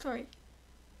 Tell a story.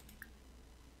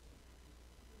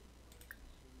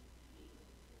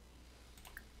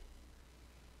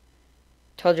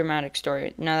 Tell a dramatic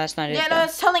story. No, that's not it. Yeah, though. no,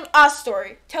 it's telling a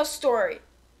story. Tell story.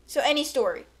 So any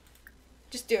story.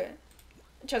 Just do it.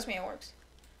 Trust me, it works.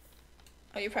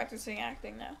 Oh, you're practicing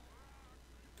acting now.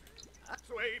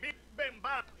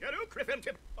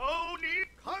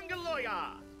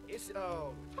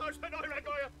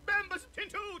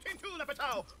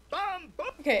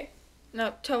 Okay.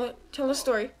 Now tell a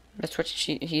story. That's what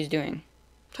he's doing.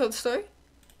 Tell the story.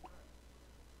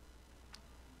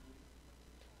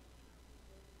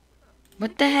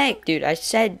 What the heck, dude? I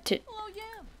said to.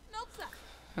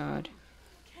 God.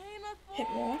 Hit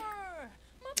more.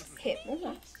 Hit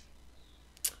more.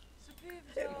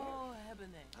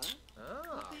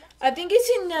 I think it's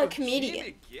in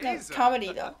comedian. No,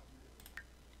 comedy though.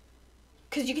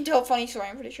 Cause you can tell a funny story.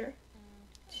 I'm pretty sure.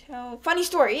 Tell funny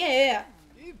story. Yeah.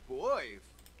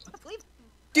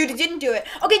 Dude, it didn't do it.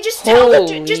 Okay, just tell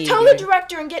the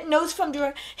director and get notes from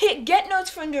director. Hey, get notes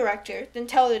from director, then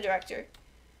tell the director.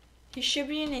 He should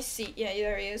be in his seat. Yeah,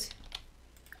 there he is.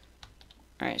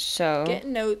 All right, so. Get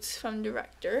notes from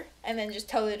director, and then just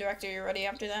tell the director you're ready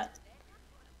after that.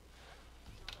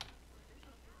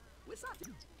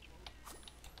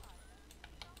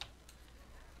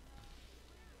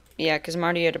 Yeah, because I'm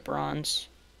already at a bronze.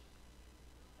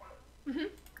 Mhm.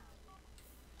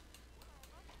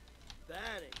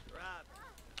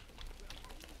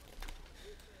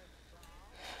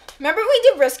 Remember we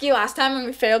did risky last time and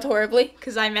we failed horribly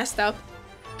because I messed up.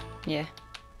 Yeah.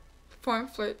 Form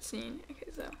flirt scene. Okay,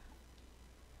 so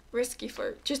risky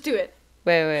flirt. Just do it.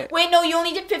 Wait. Wait, no, you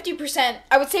only did 50%.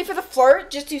 I would say for the flirt,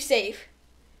 just do safe.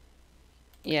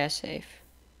 Yeah, safe.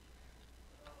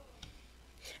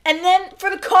 And then for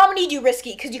the comedy, do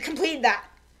risky because you completed that.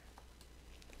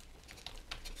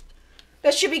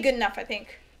 That should be good enough, I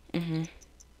think.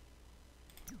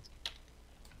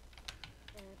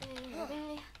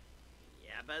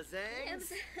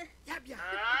 Yabazangs. Yab yab.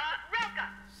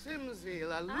 Simsy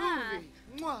la Ah. luvi.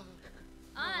 Mwah.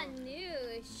 Ah,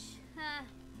 noosh. Huh.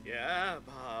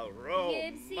 Yabba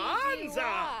Gibsy,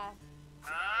 romanza.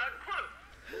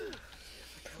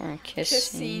 Perform kiss Kiss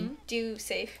scene. scene. Do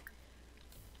safe.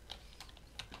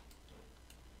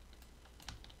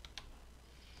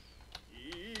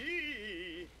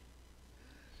 Yee.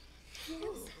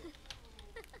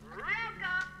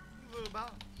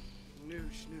 Vuba.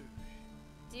 Noosh noosh.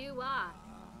 Do ah.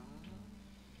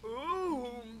 Ooh.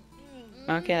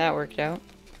 Okay, that worked out.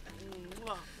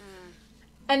 Mwah.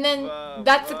 And then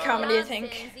that's the comedy, I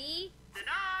think. Simsy.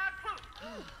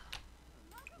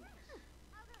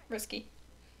 Risky.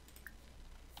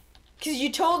 Because you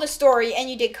told a story and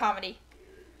you did comedy.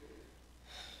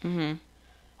 Mhm.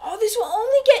 Oh, this will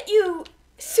only get you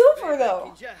silver,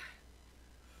 though.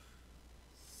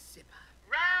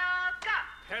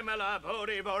 Pamela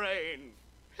Bodie Borain.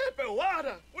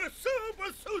 Hippawada with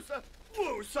Super Susa.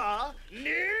 Woosa.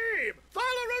 Neeb.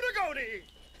 Falarudagoni.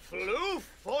 Floof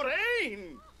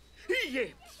Forain.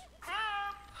 Yips.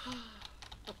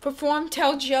 Perform,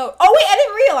 tell Joe. Oh, wait, I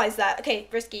didn't realize that. Okay,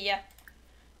 risky, yeah.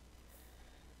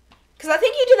 Because I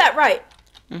think you did that right.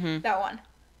 Mhm. That one.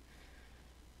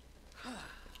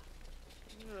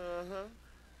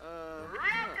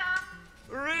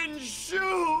 Rin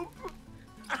Shoop.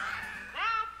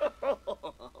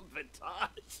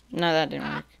 Vintage. No, that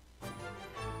didn't work.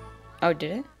 Oh,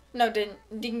 did it? No,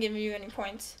 didn't give you any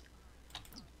points.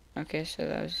 Okay, so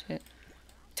that was it.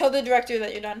 Tell the director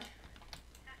that you're done.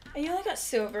 Oh, you only got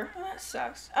silver. Oh, that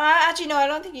sucks. Actually, no, I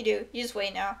don't think you do. You just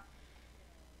wait now.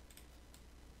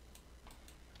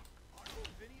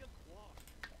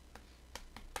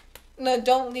 No,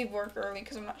 don't leave work early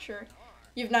because I'm not sure.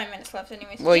 You have 9 minutes left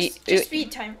anyways. Well, just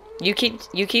speed time. You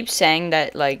keep saying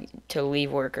that like to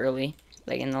leave work early,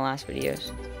 like in the last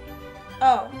videos.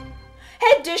 Oh.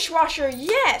 Head dishwasher,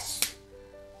 yes!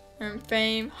 Earn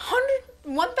fame.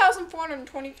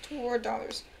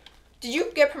 $1,424. Did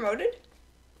you get promoted?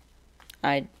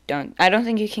 I don't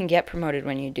think you can get promoted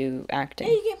when you do Yeah, acting.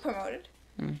 you get promoted.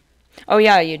 Oh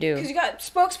yeah, you Because do. you got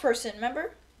spokesperson,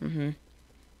 remember? Mhm.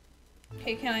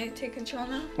 Okay, can I take control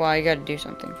now? Well, you got to do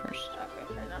something first.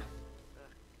 Okay, fair enough.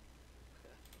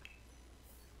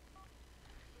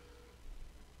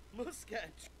 Muscat.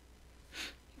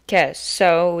 Okay,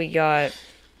 so we got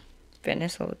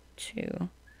fitness level 2.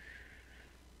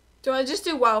 Do I just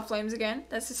do Wild Flames again?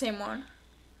 That's the same one.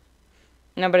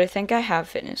 No, but I think I have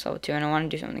fitness level 2, and I want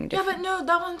to do something Yeah, different. but no,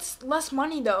 that one's less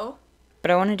money though.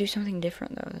 But I want to do something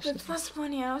different though. That's the That's thing. less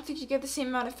money. I don't think you get the same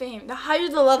amount of fame. The higher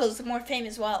the levels, the more fame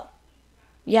as well.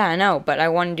 Yeah, I know, but I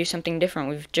want to do something different.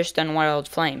 We've just done Wild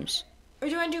Flames. Or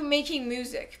do you want to do making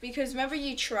music? Because whenever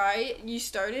you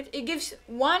started, it gives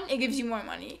you more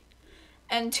money.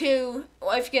 And 2,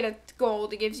 well, if you get a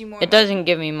gold, it gives you more It money. doesn't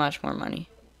give me much more money.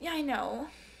 Yeah, I know.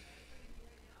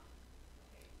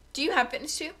 Do you have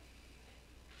fitness too?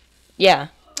 Yeah,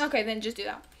 Okay, then just do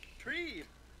that. Tree.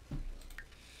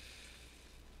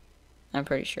 I'm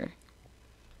pretty sure.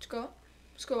 Let's go up.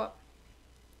 Let's go up.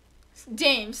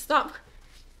 Dame, stop.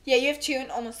 Yeah, you have 2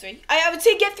 and almost 3. I would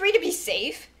say get 3 to be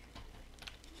safe.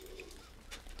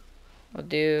 We'll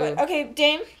do. But okay,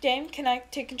 Dame, can I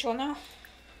take control now?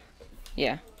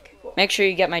 Yeah. Okay, cool. Make sure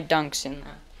you get my dunks in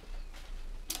there.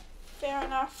 Fair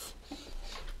enough.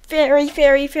 Fair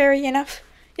enough.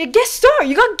 Yeah, guest star.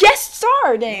 You got guest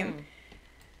star, Dame.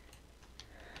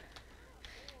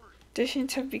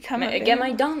 Auditions have become Get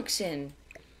my dunks in.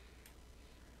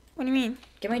 What do you mean?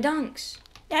 Get my dunks.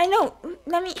 Yeah, I know.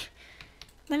 Let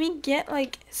me get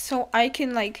like so I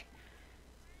can like.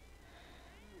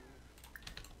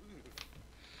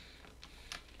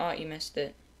 Oh, you missed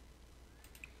it.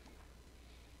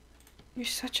 You're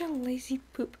such a lazy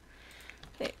poop.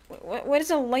 Wait, what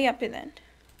is a layup in then?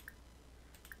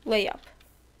 Layup.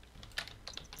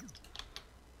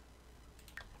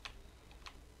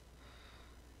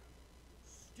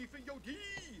 Stephen Yodi.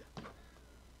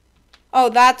 Oh,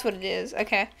 that's what it is.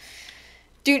 Okay.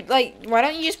 Dude, like, why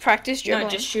don't you just practice dribbling? No,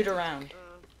 just shoot around.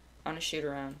 I want to shoot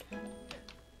around.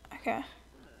 Okay.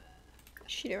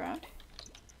 Shoot around.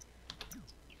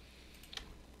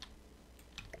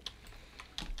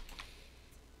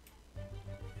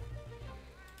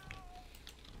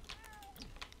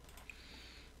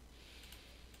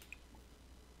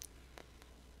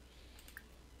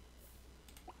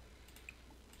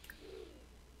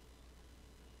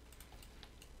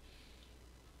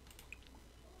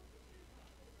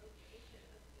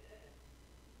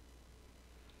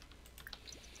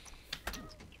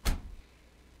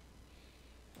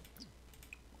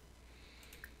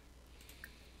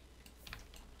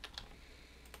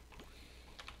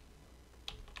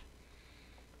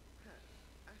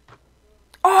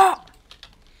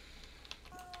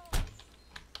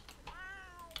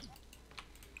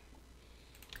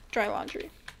 Dry laundry.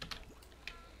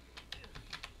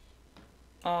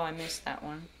 Oh, I missed that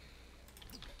one.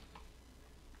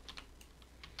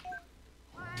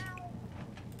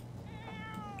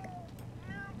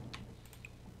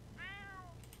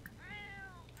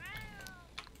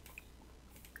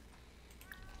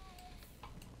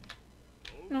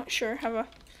 Not sure. Have a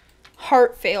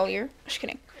heart failure. Just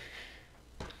kidding.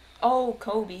 Oh,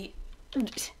 Kobe.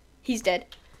 He's dead.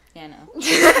 Yeah, no.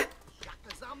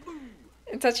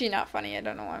 It's actually not funny. I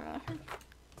don't know why I'm laughing.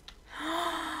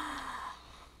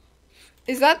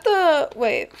 Is that the...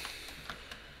 Wait.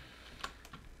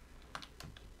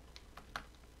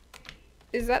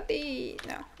 Is that the...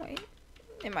 No, wait.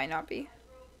 It might not be.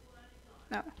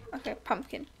 No. Okay,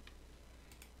 pumpkin.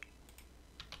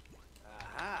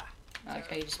 Aha. I like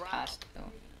how you just passed it,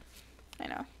 though. I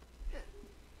know.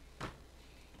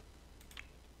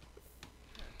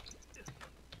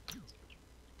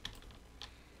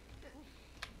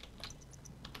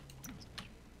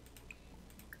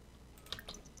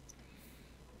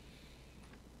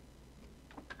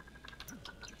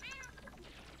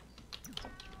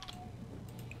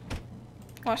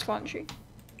 Wash laundry.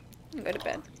 And go to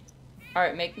bed.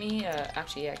 Alright, make me,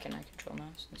 actually, yeah, can I control now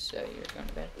since you're going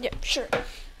to bed? Yep, sure.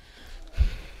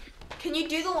 Can you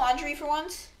do the laundry for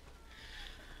once?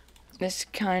 This is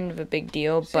kind of a big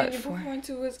deal, but your for... performance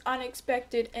was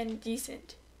unexpected and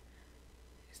decent.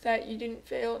 Is that you didn't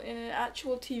fail in an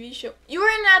actual TV show? You were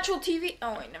in an actual TV?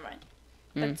 Oh, wait, never mind.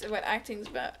 That's what acting's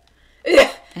about.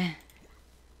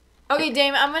 Okay,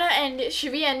 Dame, I'm gonna end it.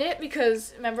 Should we end it?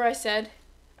 Because remember I said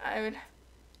I would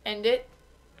end it.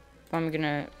 I'm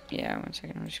gonna, yeah, 1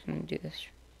 second, I'm just gonna do this.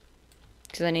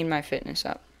 Because I need my fitness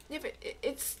up. Yeah, but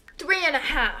it's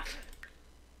 3.5.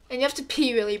 And you have to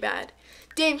pee really bad.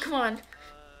 Dame, come on.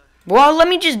 Well, let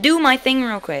me just do my thing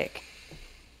real quick.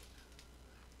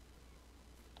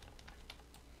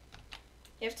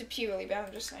 You have to pee really bad,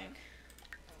 I'm just saying.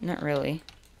 Not really.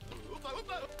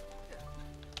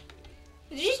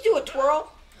 Did you just do a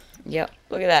twirl? Yep,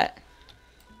 look at that.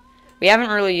 We haven't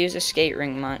really used a skate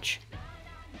ring much.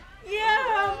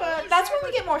 Yeah, but that's when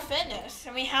we get more fitness.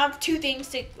 And we have 2 things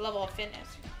to level up fitness.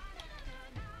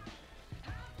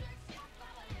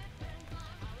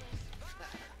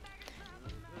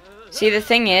 See, the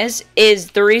thing is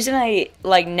the reason I,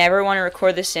 like, never want to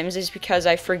record The Sims is because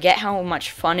I forget how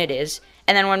much fun it is.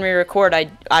 And then when we record,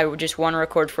 I would just want to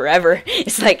record forever.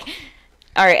 It's like,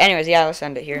 alright, anyways, yeah, let's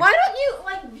end it here. Why don't you,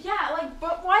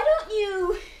 but why don't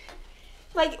you,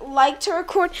 like to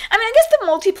record? I mean, I guess the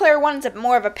multiplayer one's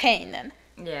more of a pain then.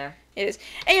 Yeah. It is.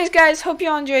 Anyways, guys, hope you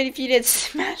all enjoyed. If you did,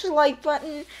 smash the like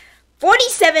button.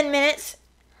 47 minutes.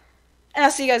 And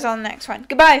I'll see you guys on the next one.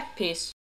 Goodbye. Peace.